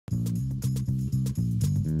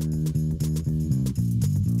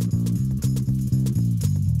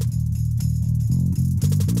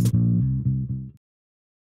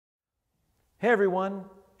Hey everyone,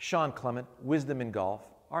 Shawn Clement, Wisdom in Golf,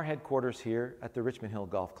 our headquarters here at the Richmond Hill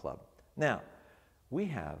Golf Club. Now, we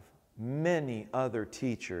have many other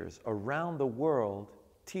teachers around the world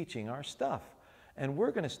teaching our stuff, and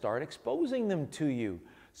we're going to start exposing them to you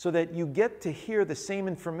so that you get to hear the same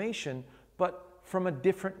information, but from a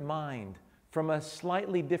different mind, from a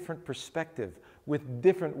slightly different perspective, with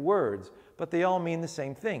different words, but they all mean the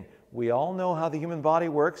same thing. We all know how the human body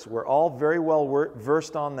works. We're all very well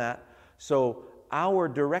versed on that. So our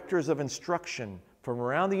directors of instruction from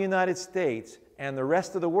around the United States and the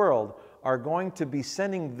rest of the world are going to be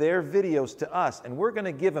sending their videos to us, and we're going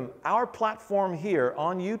to give them our platform here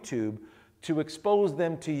on YouTube to expose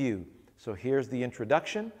them to you. So here's the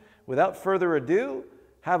introduction. Without further ado,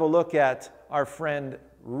 have a look at our friend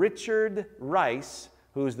Richard Rice,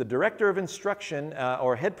 who's the director of instruction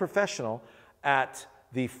or head professional at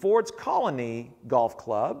the Ford's Colony Golf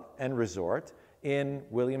Club and Resort in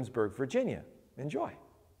Williamsburg, Virginia. Enjoy.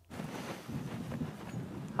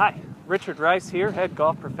 Hi, Richard Rice here, head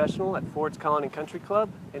golf professional at Ford's Colony Country Club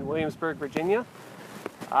in Williamsburg, Virginia.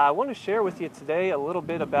 I want to share with you today a little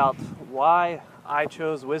bit about why I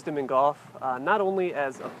chose wisdom in golf, not only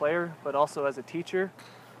as a player, but also as a teacher.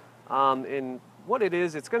 And what it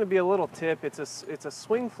is, it's going to be a little tip. It's a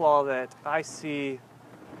swing flaw that I see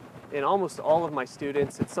in almost all of my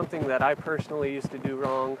students. It's something that I personally used to do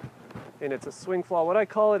wrong, and it's a swing flaw. What I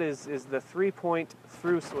call it is the three-point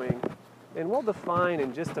through swing. And we'll define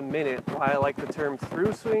in just a minute why I like the term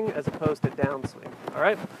through swing as opposed to downswing. All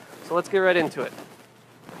right, so let's get right into it.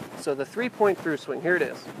 So the three-point through swing, here it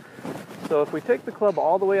is. So if we take the club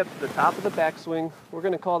all the way up to the top of the backswing, we're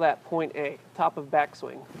going to call that point A, top of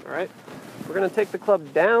backswing. All right, we're going to take the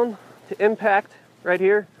club down to impact right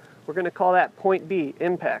here. We're going to call that point B,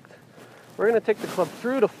 impact. We're going to take the club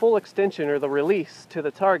through to full extension or the release to the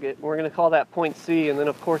target. And we're going to call that point C, and then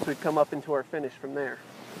of course we come up into our finish from there.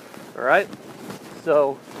 All right,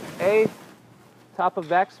 so A, top of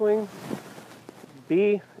backswing,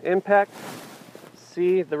 B, impact,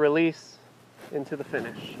 C, the release into the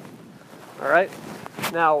finish. All right,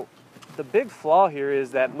 now the big flaw here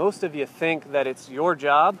is that most of you think that it's your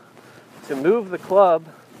job to move the club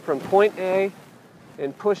from point A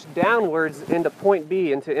and push downwards into point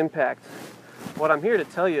B into impact. What I'm here to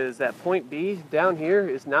tell you is that point B down here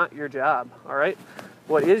is not your job, all right?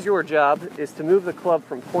 What is your job is to move the club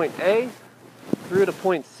from point A through to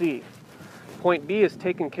point C. Point B is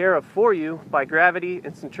taken care of for you by gravity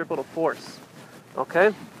and centripetal force,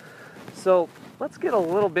 okay? So let's get a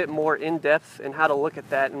little bit more in-depth in how to look at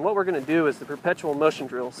that, and what we're gonna do is the perpetual motion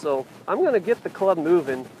drill. So I'm gonna get the club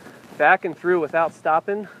moving back and through without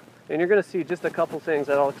stopping, and you're going to see just a couple things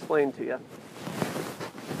that I'll explain to you.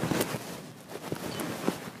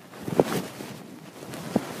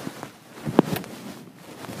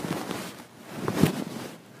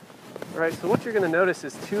 All right, so what you're going to notice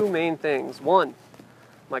is two main things. One,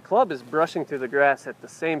 my club is brushing through the grass at the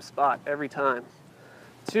same spot every time.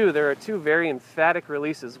 Two, there are two very emphatic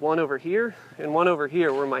releases, one over here and one over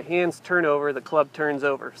here, where my hands turn over, the club turns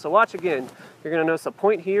over. So watch again. You're going to notice a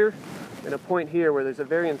point here and a point here where there's a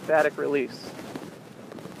very emphatic release.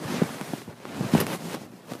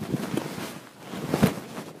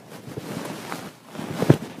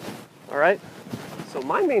 All right, so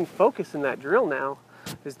my main focus in that drill now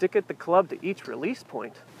is to get the club to each release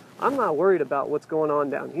point. I'm not worried about what's going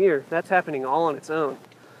on down here. That's happening all on its own.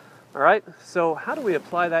 All right, so how do we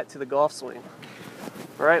apply that to the golf swing?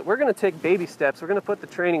 All right, we're going to take baby steps. We're going to put the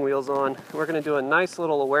training wheels on. We're going to do a nice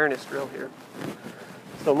little awareness drill here.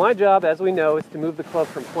 So my job, as we know, is to move the club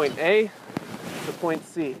from point A to point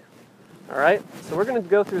C. All right, so we're going to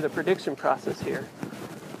go through the prediction process here.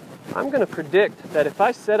 I'm going to predict that if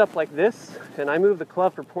I set up like this and I move the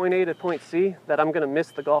club from point A to point C, that I'm going to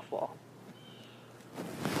miss the golf ball.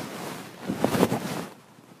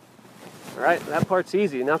 All right, that part's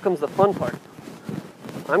easy. Now comes the fun part.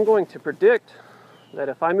 I'm going to predict that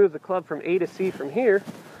if I move the club from A to C from here,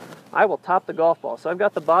 I will top the golf ball. So I've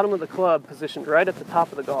got the bottom of the club positioned right at the top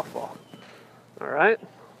of the golf ball. All right.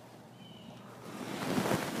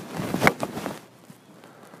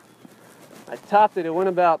 I topped it. It went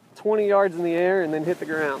about 20 yards in the air and then hit the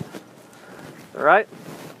ground. All right.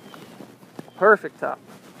 Perfect top.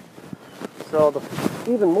 So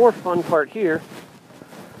the even more fun part here,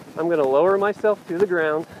 I'm going to lower myself to the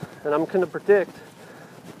ground, and I'm going to predict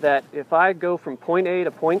that if I go from point A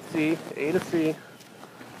to point C, A to C,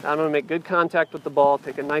 I'm going to make good contact with the ball,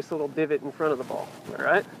 take a nice little divot in front of the ball. All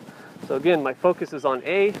right? So again, my focus is on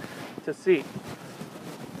A to C.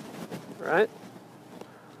 All right?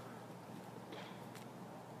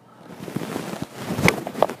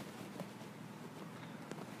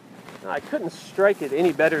 I couldn't strike it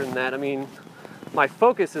any better than that. I mean, my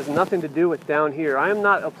focus has nothing to do with down here. I am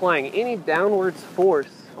not applying any downwards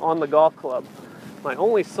force on the golf club. My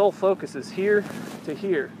only sole focus is here to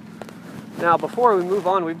here. Now, before we move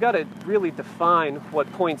on, we've got to really define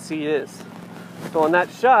what point C is. So on that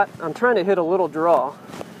shot, I'm trying to hit a little draw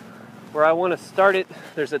where I want to start it.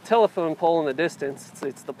 There's a telephone pole in the distance.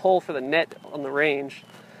 It's the pole for the net on the range.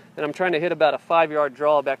 And I'm trying to hit about a 5-yard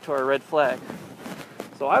draw back to our red flag.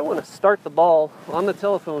 So I want to start the ball on the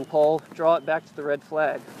telephone pole, draw it back to the red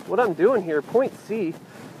flag. What I'm doing here, point C,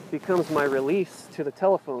 becomes my release to the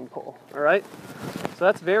telephone pole, all right? So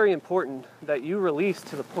that's very important that you release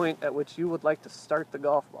to the point at which you would like to start the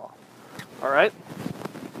golf ball, all right?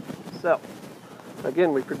 So,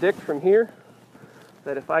 again, we predict from here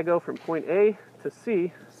that if I go from point A to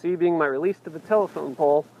C, C being my release to the telephone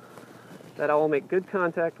pole, that I will make good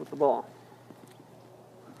contact with the ball.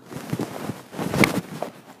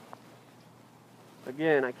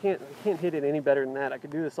 Again, I can't hit it any better than that. I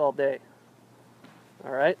could do this all day.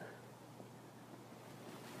 All right?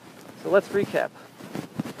 So let's recap.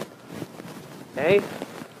 A,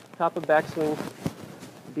 top of backswing.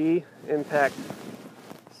 B, impact.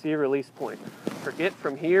 C, release point. Forget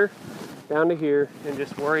from here down to here and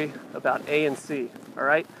just worry about A and C. All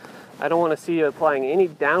right? I don't want to see you applying any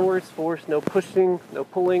downwards force, no pushing, no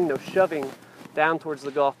pulling, no shoving down towards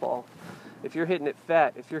the golf ball. If you're hitting it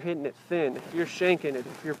fat, if you're hitting it thin, if you're shanking it,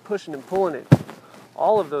 if you're pushing and pulling it,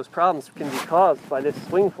 all of those problems can be caused by this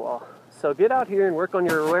swing flaw. So get out here and work on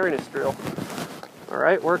your awareness drill. All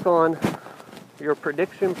right, work on your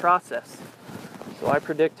prediction process. So I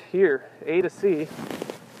predict here, A to C,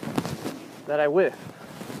 that I whiff,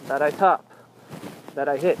 that I top, that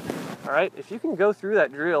I hit. All right, if you can go through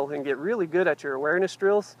that drill and get really good at your awareness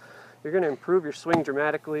drills, you're going to improve your swing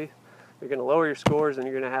dramatically, you're going to lower your scores, and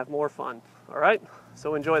you're going to have more fun. All right,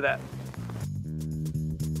 so enjoy that.